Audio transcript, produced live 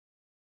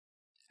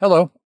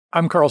Hello,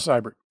 I'm Carl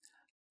Seibert.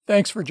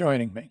 Thanks for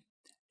joining me.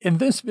 In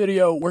this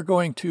video, we're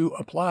going to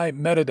apply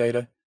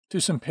metadata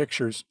to some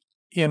pictures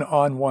in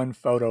ON1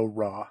 Photo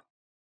RAW.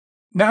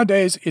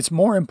 Nowadays, it's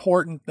more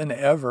important than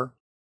ever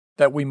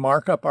that we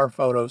mark up our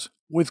photos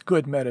with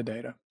good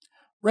metadata.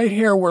 Right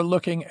here, we're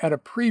looking at a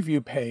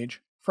preview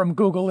page from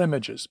Google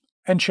Images,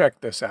 and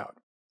check this out.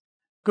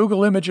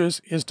 Google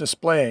Images is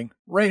displaying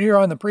right here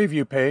on the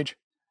preview page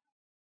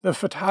the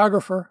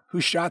photographer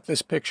who shot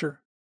this picture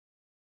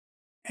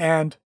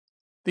and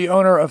the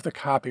owner of the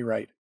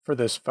copyright for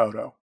this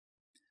photo.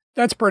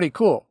 That's pretty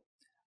cool.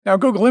 Now,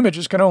 Google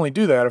Images can only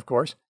do that, of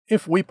course,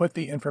 if we put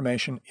the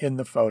information in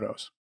the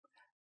photos.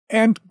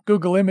 And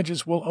Google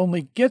Images will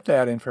only get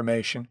that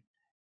information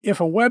if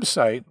a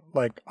website,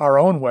 like our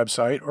own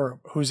website or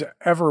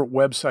whosever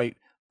website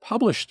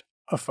published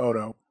a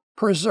photo,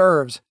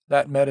 preserves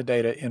that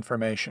metadata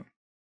information.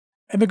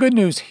 And the good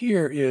news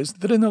here is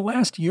that in the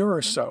last year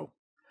or so,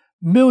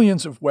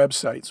 millions of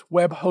websites,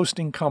 web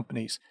hosting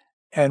companies,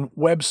 and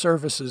web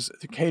services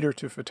that cater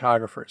to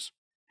photographers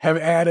have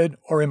added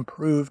or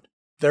improved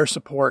their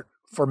support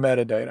for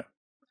metadata.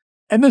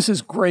 And this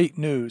is great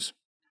news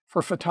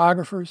for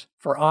photographers,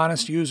 for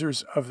honest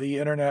users of the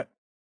internet,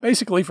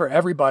 basically for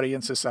everybody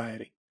in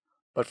society.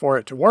 But for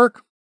it to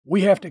work,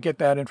 we have to get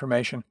that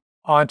information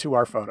onto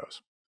our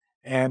photos.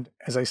 And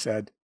as I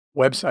said,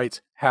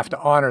 websites have to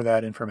honor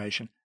that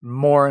information.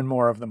 More and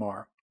more of them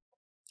are.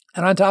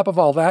 And on top of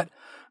all that,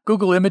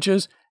 Google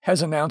Images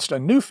has announced a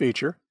new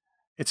feature.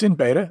 It's in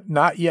beta,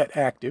 not yet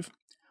active,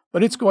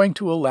 but it's going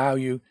to allow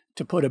you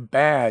to put a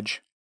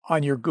badge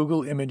on your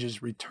Google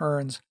Images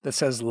returns that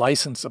says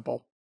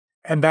licensable.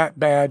 And that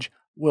badge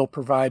will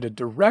provide a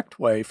direct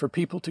way for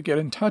people to get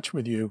in touch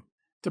with you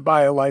to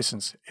buy a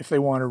license if they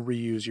want to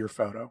reuse your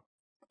photo.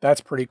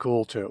 That's pretty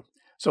cool too.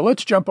 So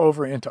let's jump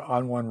over into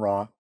ON1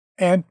 RAW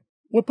and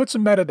we'll put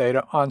some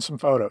metadata on some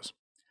photos.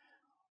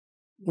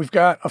 We've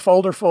got a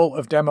folder full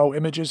of demo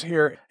images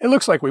here. It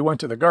looks like we went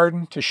to the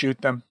garden to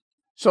shoot them.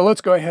 So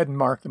let's go ahead and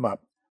mark them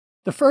up.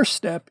 The first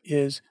step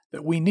is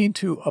that we need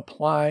to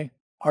apply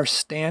our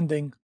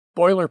standing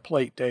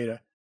boilerplate data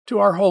to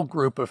our whole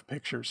group of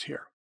pictures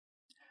here.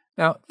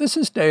 Now, this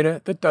is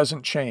data that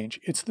doesn't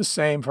change. It's the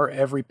same for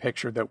every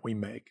picture that we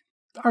make.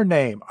 Our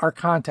name, our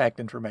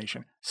contact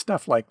information,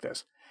 stuff like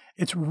this.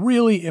 It's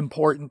really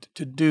important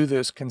to do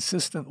this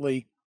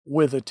consistently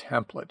with a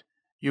template.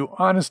 You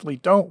honestly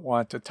don't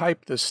want to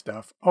type this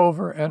stuff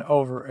over and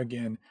over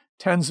again,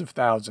 tens of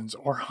thousands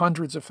or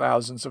hundreds of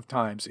thousands of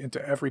times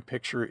into every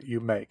picture you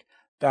make.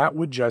 That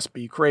would just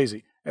be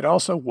crazy. It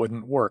also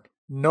wouldn't work.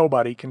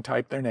 Nobody can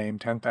type their name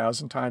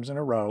 10,000 times in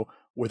a row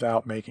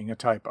without making a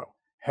typo.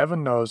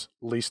 Heaven knows,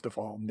 least of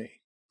all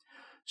me.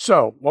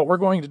 So what we're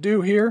going to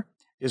do here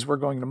is we're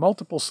going to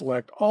multiple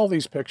select all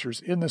these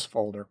pictures in this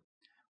folder.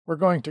 We're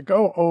going to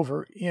go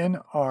over in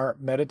our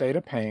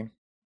metadata pane,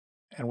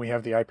 and we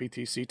have the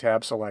IPTC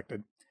tab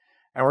selected.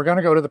 And we're going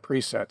to go to the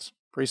presets.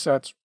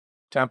 Presets,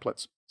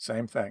 templates,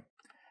 same thing.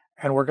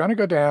 And we're going to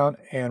go down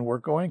and we're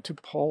going to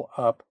pull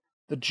up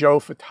the Joe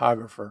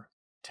Photographer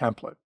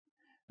template.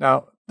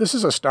 Now, this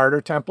is a starter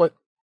template,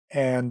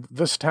 and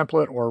this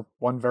template, or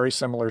one very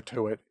similar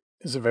to it,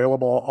 is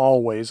available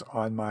always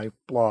on my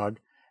blog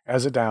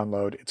as a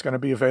download. It's going to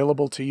be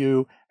available to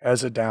you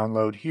as a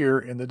download here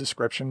in the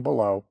description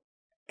below.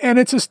 And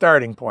it's a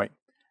starting point.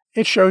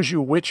 It shows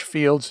you which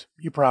fields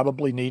you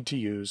probably need to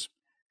use,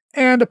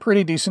 and a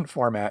pretty decent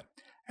format.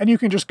 And you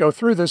can just go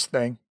through this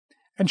thing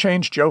and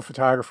change Joe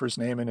Photographer's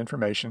name and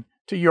information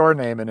to your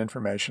name and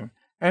information,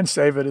 and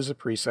save it as a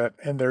preset,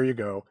 and there you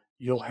go.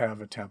 You'll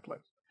have a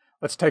template.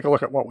 Let's take a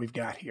look at what we've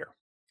got here.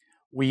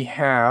 We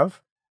have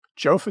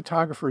Joe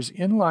Photographer's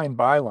inline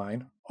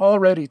byline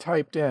already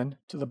typed in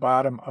to the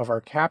bottom of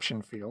our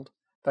caption field.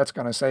 That's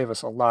going to save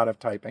us a lot of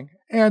typing,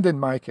 and in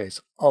my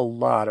case, a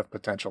lot of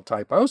potential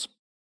typos.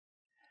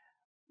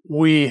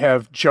 We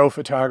have Joe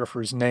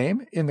Photographer's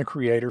name in the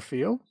creator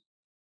field.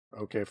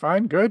 Okay,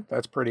 fine, good.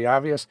 That's pretty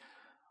obvious.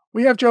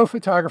 We have Joe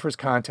Photographer's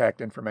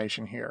contact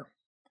information here.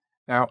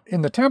 Now,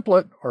 in the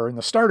template, or in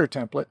the starter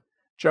template,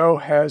 Joe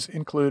has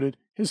included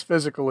his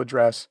physical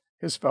address,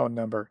 his phone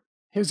number,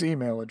 his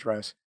email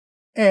address,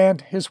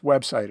 and his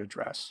website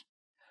address.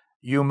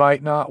 You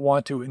might not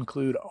want to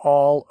include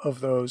all of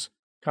those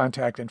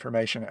contact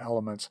information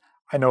elements.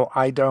 I know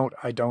I don't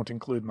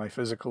include my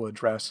physical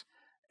address,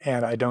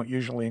 and I don't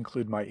usually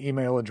include my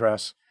email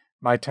address.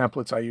 My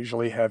templates, I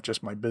usually have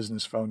just my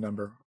business phone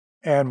number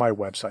and my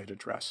website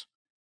address.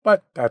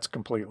 But that's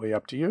completely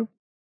up to you.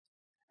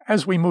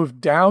 As we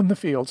move down the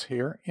fields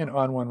here in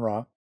ON1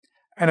 RAW,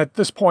 and at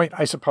this point,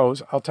 I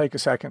suppose I'll take a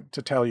second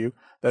to tell you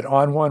that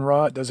ON1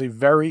 RAW does a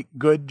very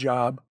good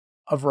job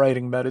of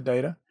writing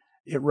metadata.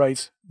 It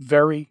writes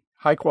very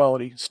high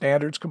quality,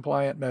 standards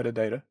compliant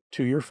metadata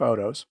to your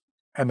photos.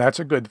 And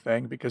that's a good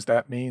thing, because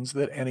that means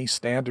that any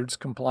standards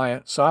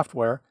compliant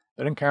software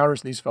that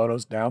encounters these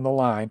photos down the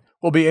line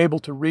will be able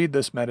to read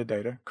this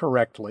metadata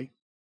correctly.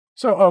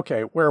 So,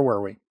 okay, where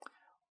were we?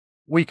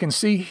 We can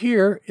see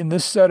here in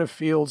this set of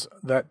fields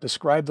that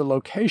describe the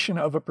location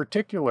of a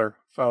particular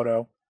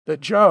photo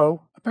that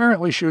Joe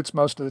apparently shoots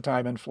most of the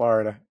time in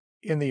Florida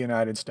in the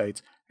United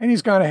States. And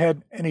he's gone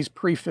ahead and he's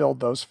pre-filled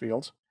those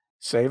fields.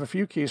 Save a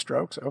few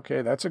keystrokes.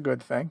 Okay, that's a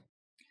good thing.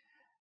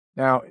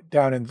 Now,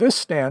 down in this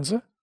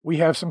stanza, we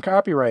have some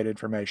copyright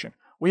information.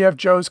 We have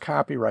Joe's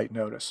copyright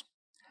notice.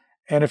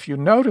 And if you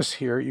notice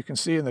here, you can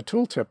see in the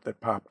tooltip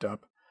that popped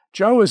up,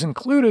 Joe has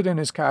included in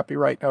his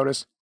copyright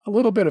notice a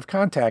little bit of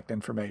contact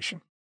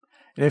information.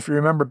 And if you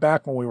remember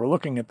back when we were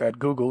looking at that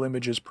Google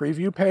Images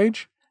preview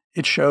page,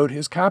 it showed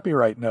his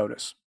copyright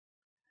notice.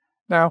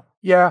 Now,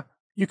 yeah,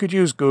 you could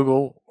use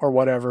Google or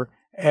whatever,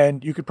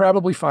 and you could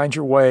probably find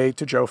your way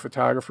to Joe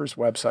Photographer's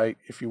website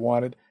if you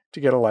wanted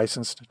to get a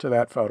license to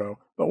that photo.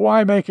 But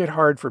why make it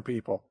hard for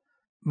people?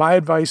 My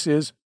advice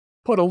is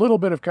put a little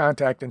bit of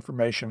contact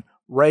information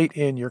right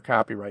in your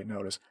copyright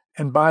notice.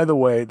 And by the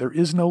way, there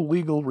is no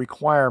legal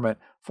requirement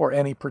for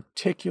any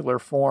particular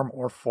form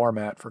or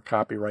format for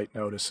copyright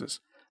notices.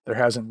 There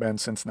hasn't been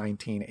since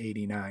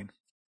 1989.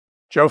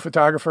 Joe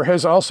Photographer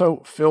has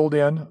also filled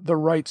in the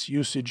rights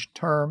usage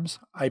terms,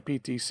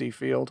 IPTC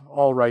field,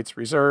 all rights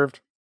reserved.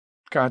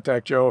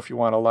 Contact Joe if you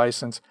want a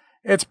license.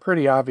 It's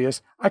pretty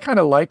obvious. I kind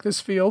of like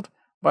this field,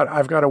 but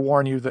I've got to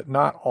warn you that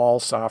not all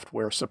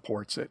software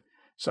supports it.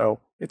 So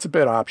it's a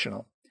bit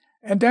optional.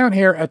 And down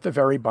here at the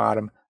very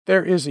bottom,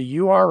 there is a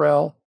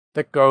URL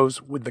that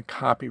goes with the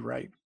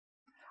copyright.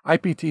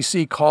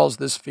 IPTC calls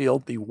this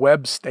field the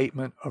Web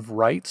Statement of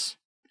Rights.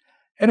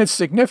 And it's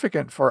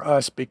significant for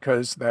us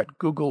because that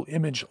Google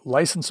Image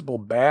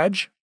licensable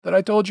badge that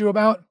I told you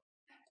about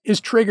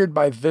is triggered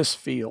by this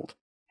field.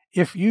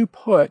 If you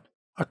put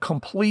a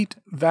complete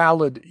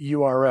valid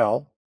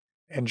URL,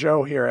 and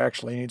Joe here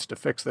actually needs to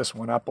fix this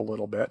one up a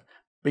little bit,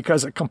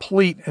 because a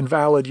complete and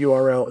valid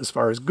URL, as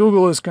far as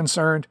Google is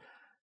concerned,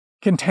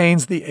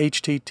 contains the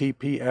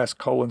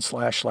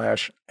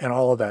https:// and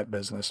all of that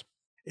business.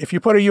 If you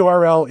put a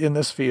URL in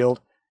this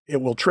field,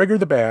 it will trigger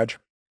the badge,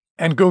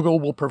 and Google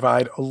will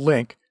provide a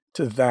link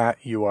to that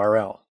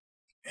URL.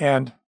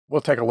 And we'll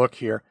take a look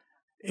here.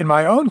 In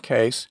my own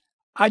case,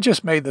 I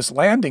just made this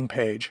landing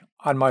page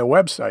on my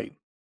website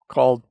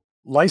called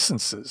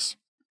Licenses.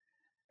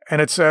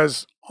 And it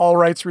says, all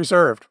rights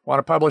reserved. Want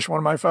to publish one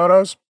of my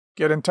photos?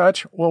 Get in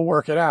touch. We'll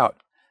work it out.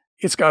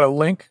 It's got a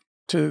link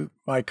to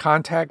my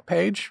contact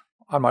page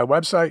on my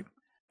website,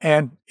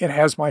 and it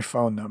has my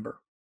phone number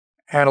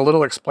and a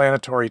little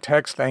explanatory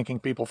text thanking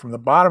people from the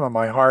bottom of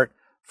my heart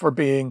for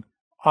being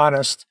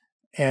honest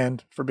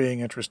and for being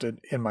interested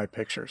in my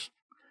pictures.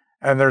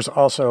 And there's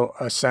also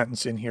a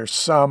sentence in here,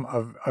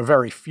 a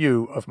very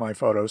few of my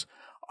photos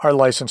are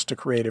licensed to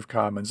Creative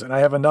Commons. And I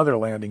have another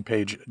landing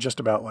page just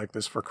about like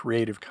this for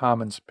Creative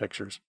Commons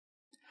pictures.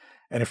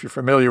 And if you're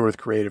familiar with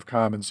Creative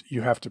Commons,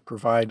 you have to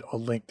provide a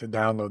link to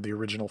download the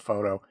original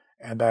photo,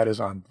 and that is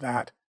on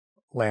that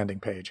landing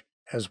page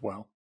as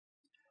well.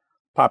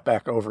 Pop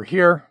back over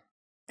here,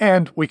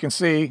 and we can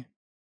see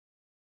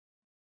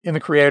in the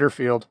creator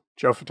field,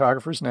 Joe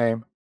Photographer's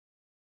name.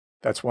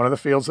 That's one of the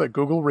fields that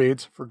Google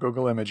reads for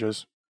Google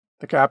Images.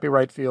 The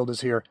copyright field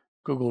is here.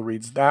 Google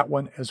reads that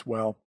one as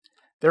well.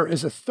 There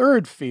is a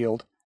third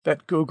field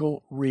that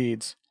Google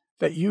reads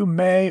that you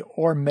may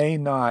or may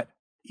not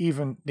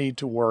even need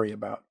to worry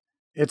about.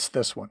 It's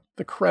this one,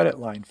 the credit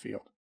line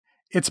field.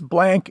 It's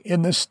blank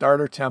in the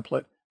starter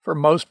template. For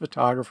most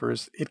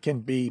photographers, it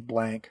can be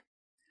blank.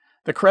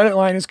 The credit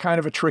line is kind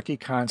of a tricky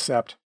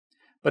concept,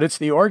 but it's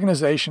the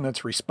organization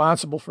that's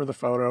responsible for the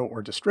photo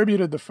or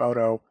distributed the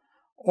photo,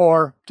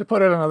 or to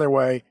put it another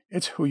way,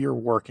 it's who you're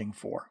working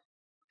for.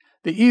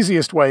 The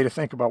easiest way to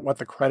think about what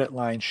the credit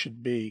line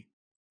should be,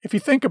 if you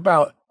think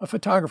about a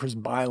photographer's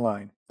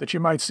byline that you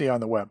might see on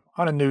the web,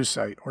 on a news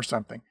site or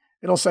something,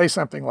 it'll say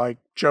something like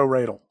Joe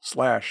Radel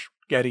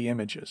 / Getty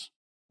Images.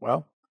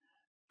 Well,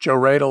 Joe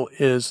Radel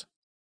is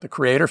the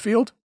creator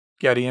field,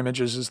 Getty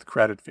Images is the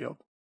credit field.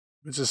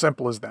 It's as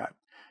simple as that.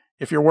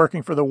 If you're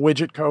working for the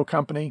Widget Co.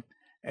 company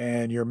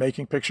and you're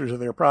making pictures of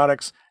their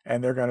products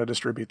and they're going to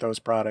distribute those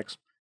products,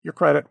 your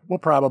credit will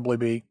probably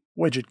be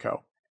Widget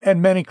Co.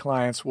 And many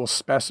clients will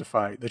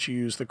specify that you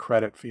use the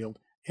credit field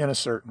in a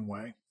certain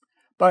way.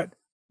 But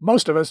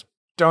most of us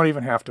don't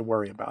even have to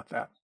worry about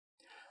that.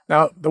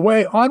 Now, the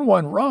way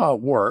ON1 RAW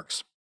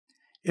works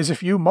is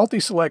if you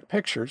multi-select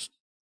pictures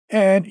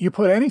and you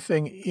put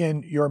anything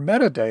in your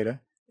metadata,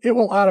 it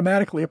will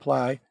automatically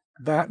apply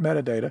that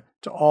metadata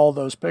to all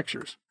those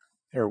pictures.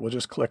 Here, we'll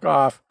just click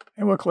off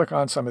and we'll click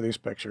on some of these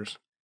pictures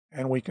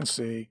and we can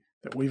see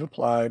that we've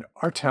applied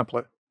our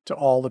template to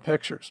all the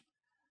pictures.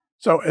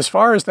 So as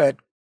far as that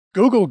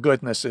Google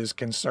goodness is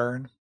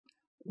concerned,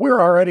 we're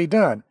already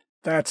done.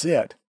 That's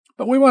it.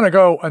 But we want to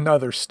go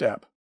another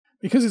step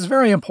because it's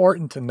very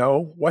important to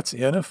know what's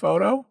in a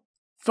photo.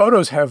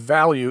 Photos have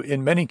value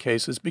in many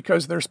cases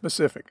because they're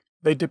specific.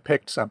 They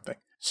depict something.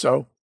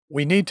 So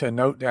we need to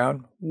note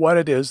down what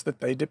it is that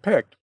they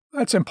depict.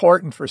 That's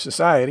important for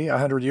society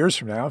 100 years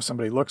from now. If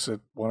somebody looks at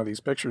one of these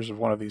pictures of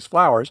one of these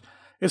flowers,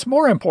 it's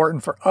more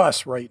important for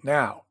us right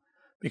now.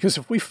 Because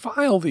if we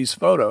file these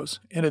photos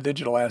in a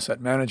digital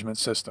asset management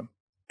system,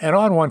 and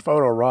ON1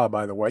 Photo RAW,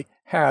 by the way,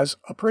 has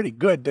a pretty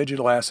good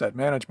digital asset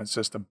management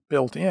system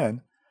built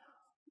in,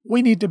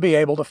 we need to be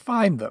able to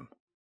find them.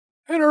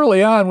 And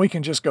early on, we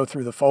can just go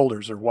through the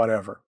folders or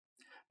whatever.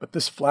 But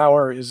this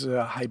flower is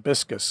a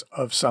hibiscus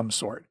of some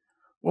sort.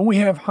 When we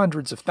have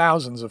hundreds of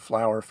thousands of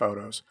flower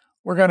photos,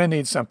 we're going to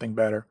need something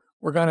better.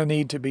 We're going to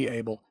need to be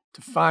able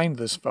to find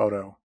this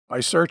photo by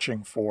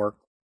searching for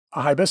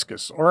a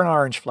hibiscus or an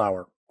orange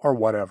flower or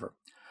whatever.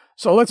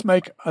 So let's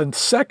make a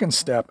second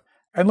step,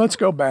 and let's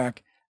go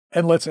back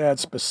and let's add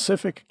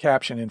specific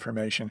caption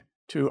information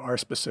to our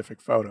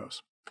specific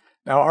photos.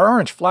 Now, our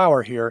orange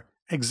flower here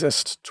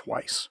exists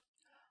twice.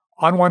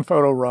 ON1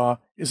 Photo RAW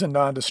is a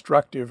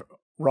non-destructive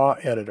RAW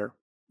editor,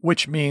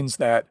 which means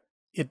that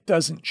it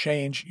doesn't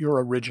change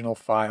your original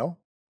file.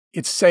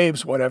 It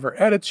saves whatever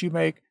edits you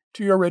make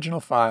to your original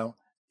file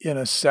in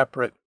a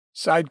separate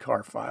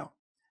sidecar file.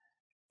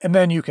 And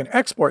then you can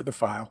export the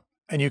file,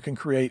 and you can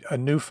create a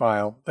new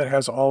file that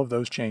has all of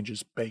those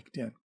changes baked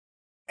in.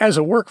 As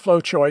a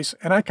workflow choice,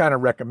 and I kind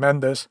of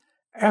recommend this,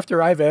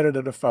 after I've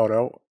edited a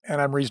photo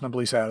and I'm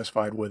reasonably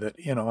satisfied with it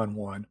in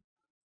ON1,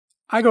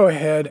 I go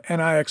ahead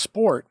and I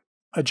export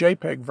a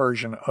JPEG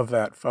version of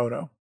that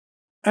photo.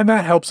 And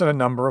that helps in a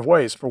number of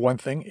ways. For one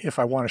thing, if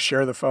I want to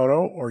share the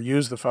photo or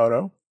use the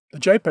photo, the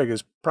JPEG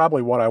is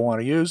probably what I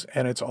want to use,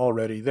 and it's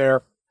already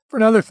there. For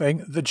another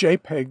thing, the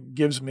JPEG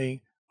gives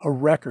me a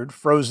record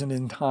frozen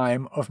in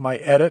time of my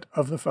edit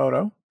of the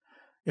photo.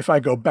 If I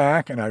go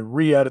back and I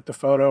re-edit the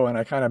photo and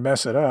I kind of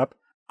mess it up,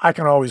 I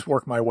can always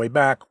work my way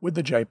back with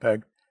the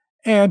JPEG.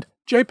 And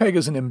JPEG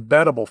is an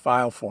embeddable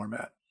file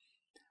format.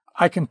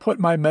 I can put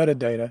my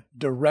metadata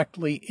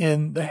directly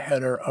in the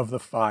header of the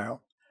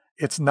file.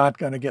 It's not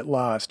going to get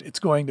lost. It's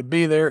going to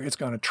be there. It's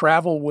going to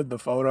travel with the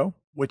photo,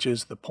 which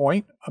is the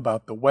point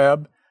about the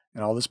web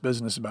and all this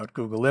business about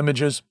Google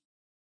Images.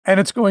 And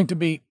it's going to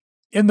be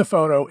in the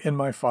photo in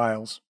my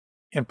files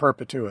in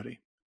perpetuity.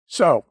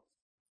 So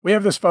we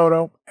have this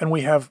photo, and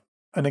we have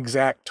an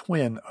exact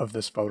twin of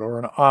this photo, or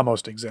an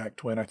almost exact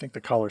twin. I think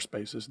the color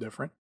space is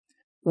different.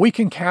 We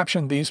can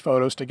caption these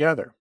photos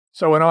together.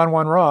 So in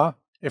ON1 RAW,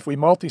 if we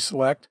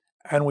multi-select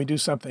and we do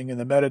something in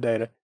the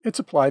metadata, it's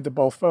applied to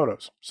both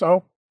photos.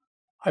 So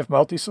I've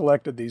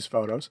multi-selected these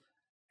photos,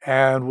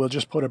 and we'll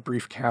just put a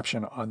brief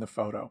caption on the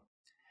photo.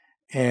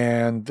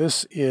 And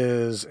this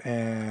is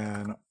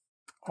an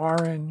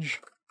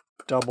orange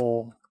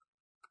double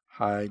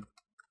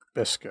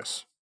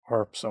hibiscus,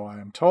 or so I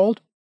am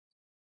told.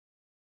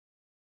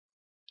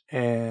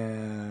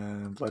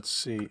 And let's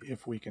see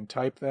if we can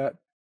type that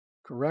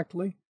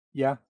correctly.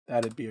 Yeah,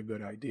 that'd be a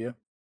good idea.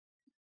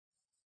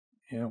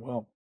 Yeah,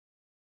 well,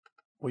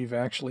 we've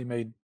actually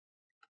made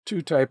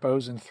 2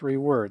 typos in 3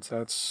 words.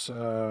 That's,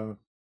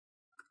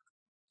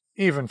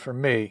 even for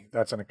me,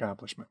 that's an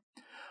accomplishment.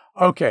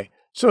 Okay,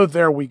 so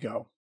there we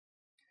go.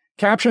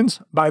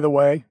 Captions, by the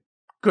way,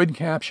 good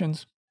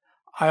captions.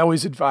 I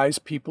always advise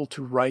people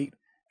to write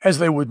as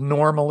they would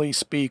normally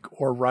speak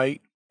or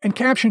write. And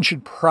captions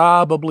should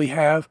probably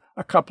have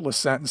a couple of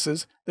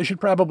sentences. They should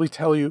probably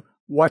tell you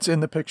what's in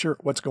the picture,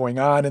 what's going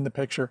on in the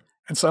picture,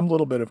 and some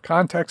little bit of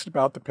context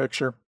about the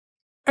picture.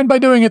 And by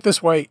doing it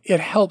this way, it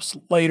helps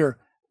later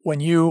when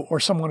you or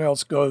someone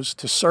else goes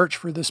to search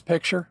for this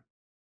picture.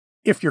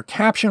 If your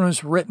caption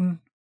was written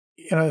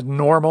in a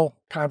normal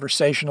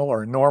conversational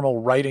or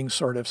normal writing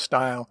sort of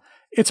style,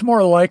 it's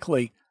more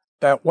likely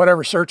that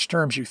whatever search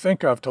terms you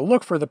think of to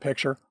look for the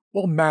picture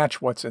will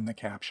match what's in the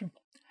caption.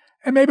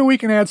 And maybe we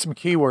can add some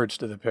keywords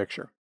to the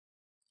picture.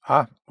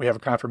 We have a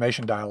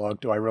confirmation dialog.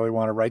 Do I really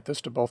want to write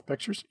this to both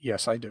pictures?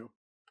 Yes, I do.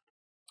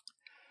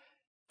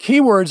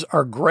 Keywords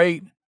are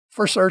great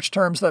for search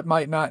terms that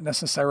might not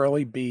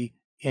necessarily be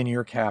in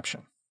your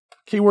caption.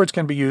 Keywords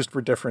can be used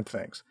for different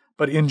things.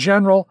 But in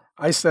general,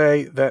 I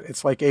say that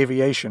it's like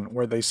aviation,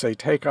 where they say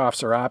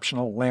takeoffs are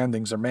optional,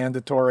 landings are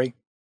mandatory.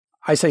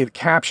 I say that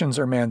captions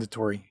are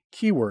mandatory,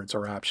 keywords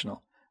are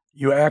optional.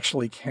 You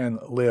actually can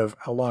live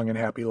a long and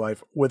happy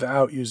life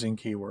without using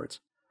keywords.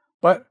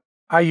 But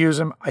I use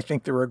them. I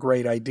think they're a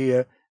great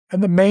idea.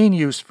 And the main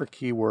use for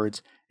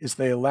keywords is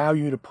they allow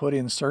you to put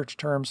in search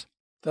terms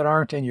that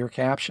aren't in your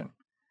caption.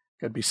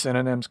 Could be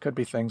synonyms, could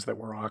be things that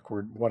were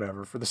awkward,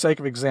 whatever. For the sake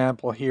of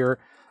example here,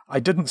 I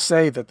didn't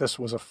say that this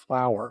was a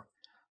flower.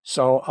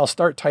 So I'll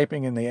start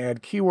typing in the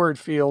add keyword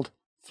field,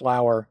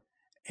 flower,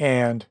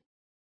 and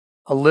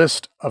a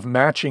list of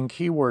matching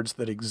keywords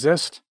that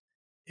exist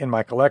in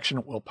my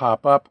collection will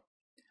pop up.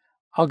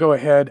 I'll go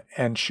ahead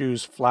and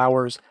choose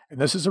flowers.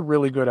 And this is a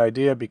really good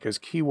idea because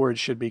keywords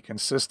should be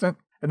consistent.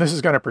 And this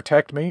is going to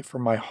protect me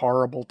from my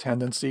horrible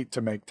tendency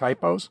to make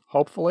typos,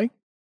 hopefully.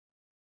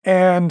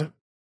 And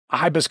a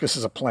hibiscus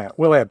is a plant.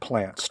 We'll add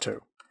plants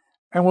too.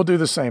 And we'll do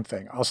the same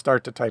thing. I'll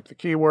start to type the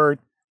keyword.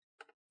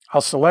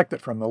 I'll select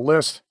it from the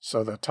list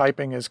so the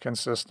typing is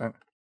consistent.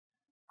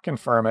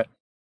 Confirm it.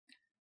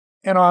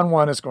 And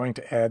ON1 is going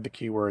to add the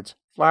keywords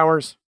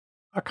flowers,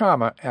 a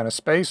comma, and a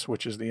space,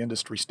 which is the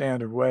industry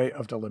standard way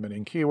of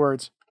delimiting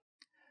keywords,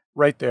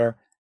 right there.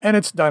 And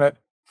it's done it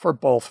for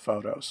both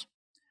photos.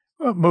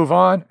 We'll move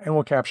on, and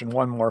we'll caption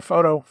one more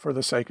photo for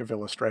the sake of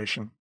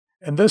illustration.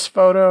 And this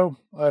photo,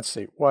 let's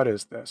see, what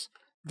is this?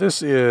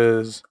 This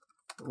is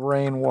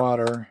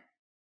rainwater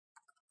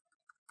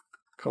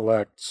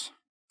collects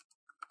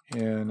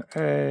in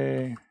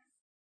a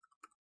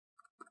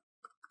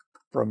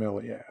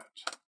bromeliad.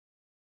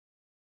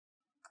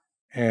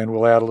 And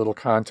we'll add a little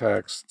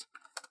context.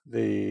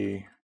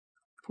 The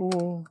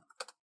pool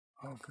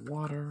of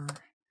water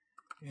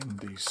in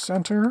the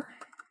center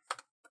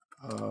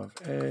of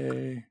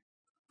a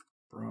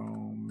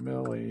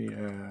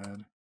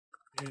bromeliad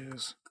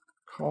is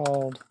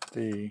called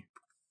the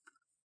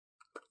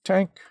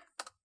tank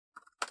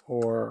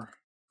or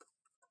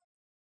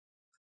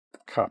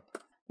cup.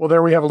 Well,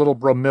 there we have a little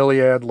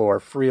bromeliad lore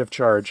free of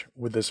charge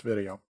with this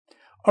video.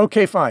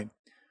 Okay, fine.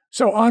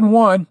 So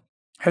ON1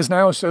 has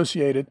now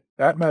associated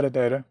that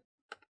metadata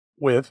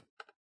with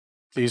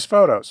these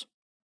photos.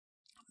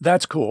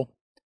 That's cool,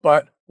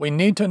 but we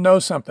need to know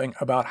something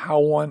about how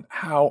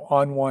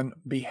ON1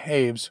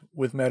 behaves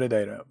with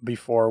metadata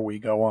before we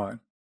go on.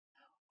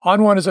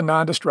 ON1 is a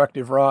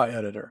non-destructive RAW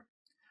editor,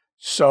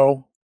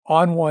 so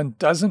ON1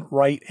 doesn't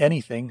write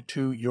anything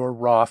to your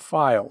RAW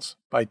files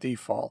by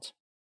default.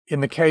 In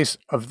the case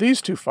of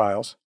these two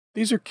files,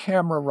 these are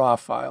camera RAW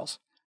files,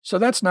 so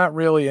that's not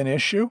really an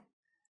issue.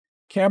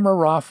 Camera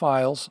RAW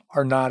files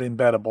are not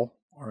embeddable,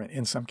 or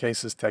in some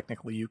cases,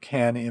 technically, you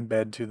can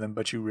embed to them,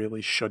 but you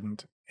really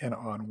shouldn't, and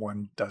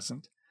ON1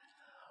 doesn't.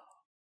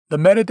 The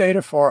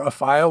metadata for a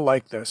file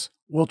like this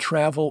will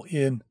travel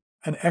in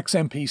an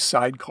XMP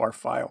sidecar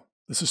file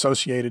that's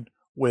associated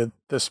with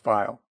this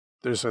file.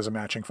 This has a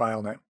matching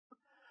file name.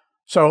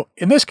 So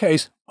in this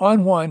case,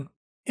 ON1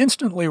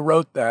 instantly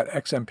wrote that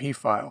XMP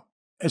file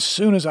as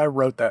soon as I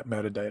wrote that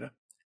metadata.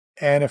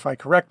 And if I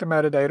correct the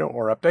metadata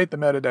or update the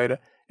metadata,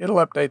 it'll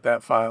update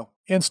that file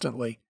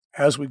instantly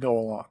as we go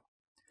along.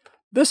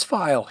 This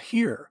file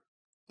here,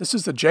 this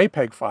is the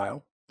JPEG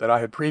file that I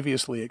had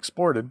previously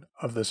exported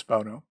of this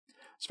photo.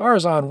 As far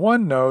as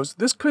ON1 knows,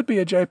 this could be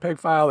a JPEG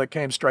file that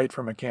came straight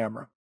from a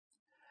camera.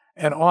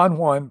 And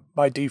ON1,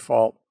 by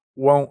default,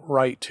 won't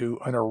write to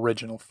an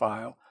original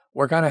file.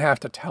 We're going to have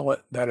to tell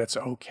it that it's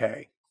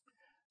okay.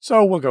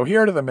 So we'll go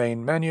here to the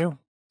main menu.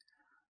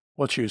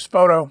 We'll choose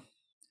Photo.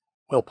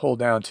 We'll pull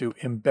down to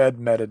Embed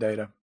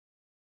Metadata.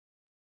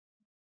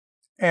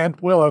 And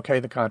we'll OK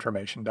the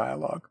confirmation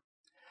dialog.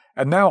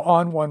 And now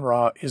ON1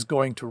 RAW is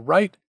going to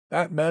write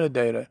that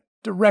metadata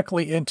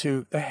directly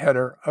into the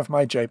header of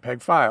my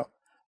JPEG file,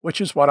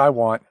 which is what I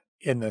want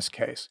in this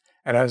case.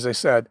 And as I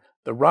said,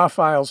 the RAW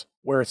files,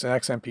 where it's an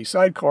XMP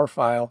sidecar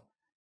file,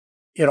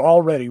 it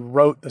already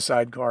wrote the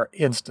sidecar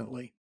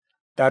instantly.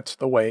 That's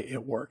the way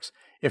it works.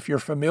 If you're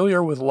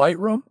familiar with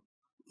Lightroom,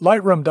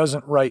 Lightroom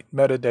doesn't write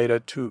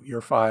metadata to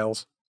your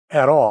files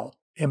at all,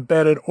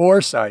 embedded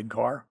or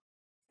sidecar,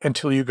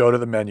 until you go to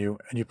the menu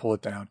and you pull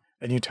it down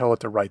and you tell it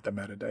to write the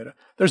metadata.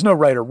 There's no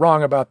right or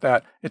wrong about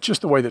that. It's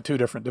just the way that two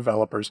different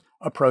developers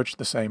approach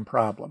the same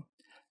problem.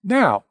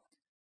 Now,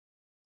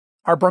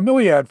 our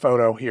bromeliad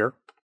photo here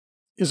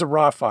is a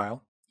RAW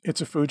file.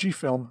 It's a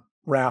Fujifilm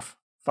RAW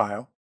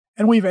file,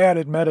 and we've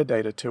added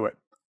metadata to it.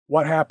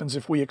 What happens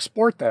if we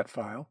export that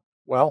file?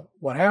 Well,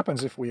 what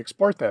happens if we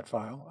export that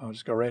file, I'll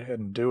just go right ahead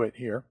and do it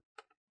here,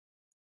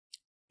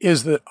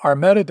 is that our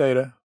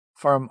metadata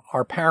from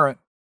our parent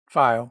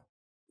file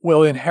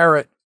will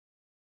inherit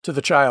to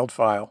the child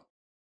file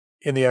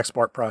in the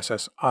export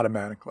process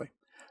automatically.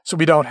 So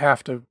we don't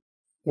have to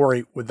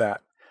worry with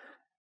that.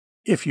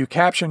 If you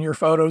caption your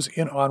photos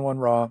in ON1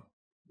 RAW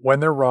when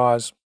they're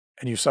RAWs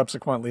and you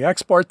subsequently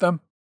export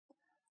them,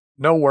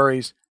 no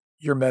worries,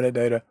 your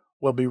metadata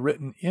will be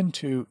written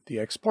into the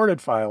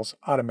exported files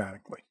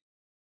automatically.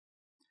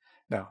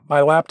 Now,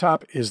 my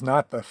laptop is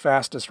not the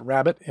fastest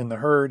rabbit in the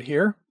herd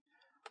here,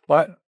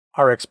 but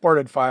our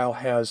exported file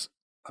has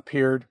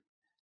appeared,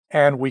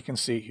 and we can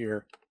see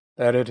here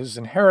that it has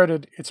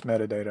inherited its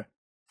metadata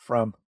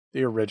from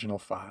the original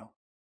file.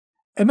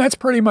 And that's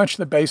pretty much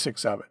the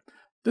basics of it.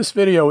 This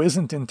video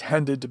isn't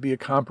intended to be a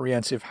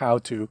comprehensive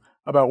how-to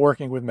about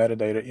working with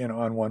metadata in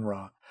ON1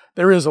 RAW.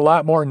 There is a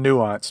lot more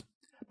nuance,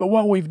 but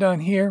what we've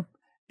done here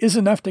is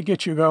enough to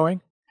get you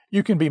going.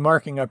 You can be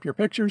marking up your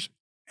pictures,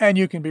 and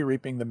you can be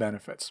reaping the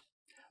benefits.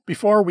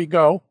 Before we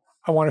go,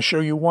 I want to show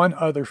you one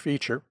other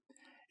feature.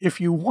 If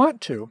you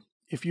want to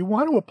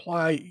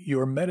apply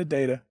your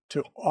metadata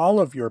to all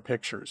of your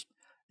pictures,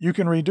 you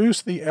can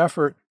reduce the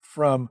effort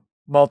from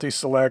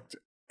multi-select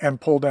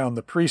and pull down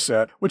the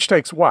preset, which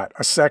takes what,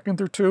 a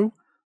second or two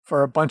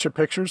for a bunch of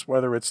pictures,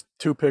 whether it's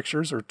 2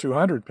 pictures or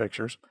 200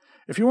 pictures.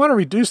 If you want to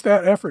reduce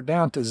that effort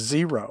down to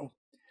 0,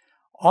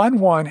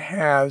 ON1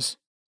 has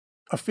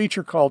a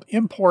feature called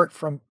Import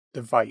from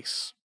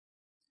Device.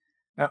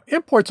 Now,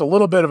 import's a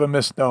little bit of a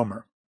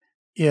misnomer.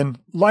 In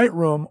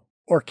Lightroom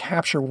or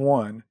Capture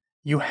One,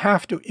 you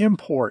have to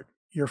import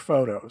your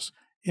photos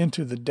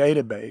into the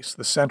database,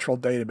 the central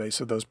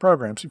database of those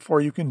programs, before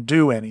you can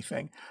do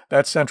anything.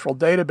 That central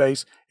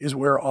database is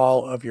where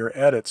all of your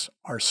edits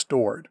are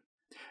stored.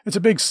 It's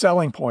a big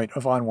selling point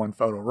of ON1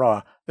 Photo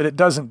RAW that it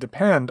doesn't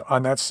depend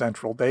on that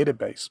central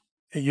database.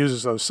 It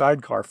uses those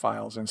sidecar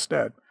files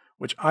instead,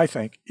 which I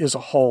think is a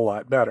whole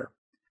lot better.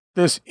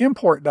 This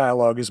import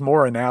dialog is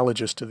more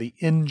analogous to the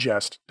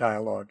ingest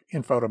dialog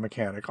in Photo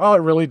Mechanic. All it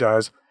really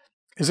does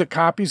is it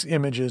copies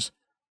images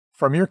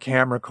from your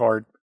camera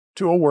card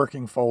to a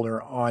working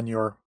folder on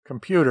your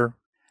computer,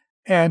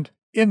 and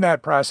in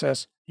that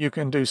process, you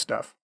can do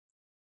stuff.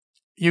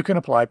 You can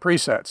apply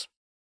presets.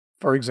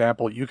 For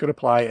example, you could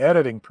apply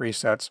editing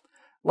presets,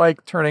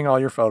 like turning all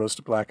your photos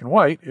to black and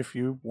white if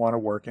you want to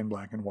work in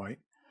black and white.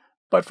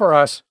 But for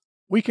us,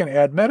 we can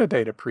add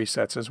metadata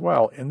presets as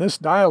well. In this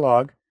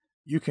dialog,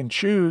 you can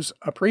choose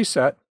a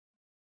preset,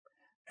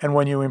 and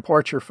when you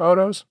import your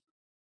photos,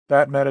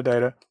 that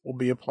metadata will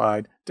be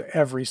applied to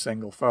every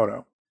single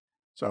photo.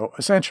 So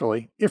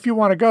essentially, if you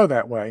want to go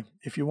that way,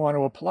 if you want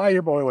to apply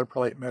your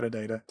boilerplate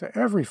metadata to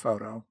every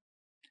photo,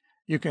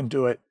 you can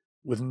do it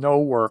with no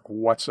work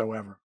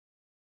whatsoever.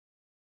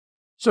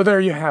 So there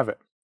you have it.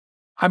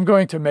 I'm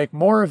going to make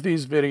more of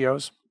these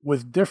videos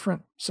with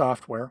different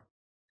software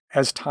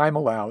as time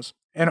allows.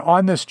 And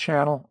on this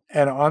channel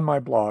and on my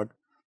blog,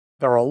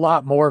 there are a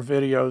lot more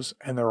videos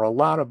and there are a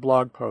lot of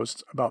blog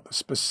posts about the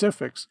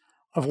specifics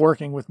of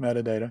working with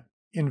metadata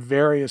in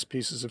various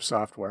pieces of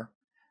software.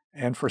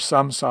 And for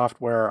some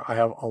software, I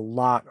have a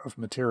lot of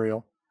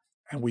material,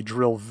 and we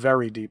drill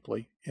very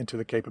deeply into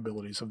the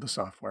capabilities of the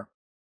software.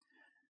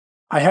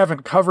 I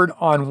haven't covered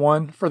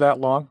ON1 for that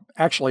long.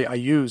 Actually, I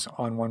use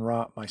ON1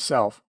 RAW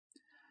myself.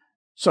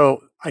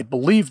 So I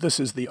believe this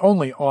is the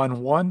only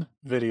ON1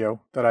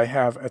 video that I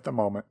have at the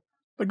moment.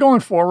 But going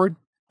forward,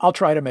 I'll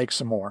try to make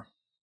some more.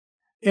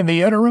 In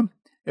the interim,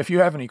 if you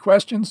have any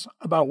questions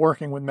about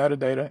working with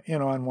metadata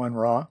in ON1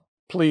 RAW,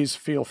 please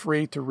feel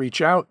free to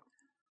reach out.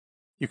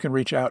 You can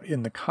reach out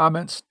in the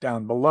comments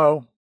down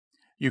below.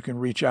 You can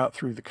reach out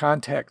through the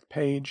contact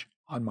page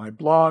on my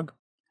blog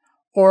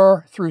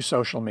or through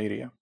social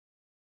media.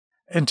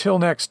 Until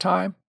next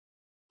time,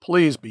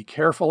 please be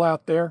careful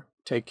out there,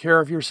 take care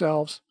of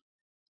yourselves,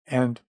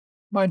 and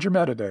mind your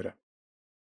metadata.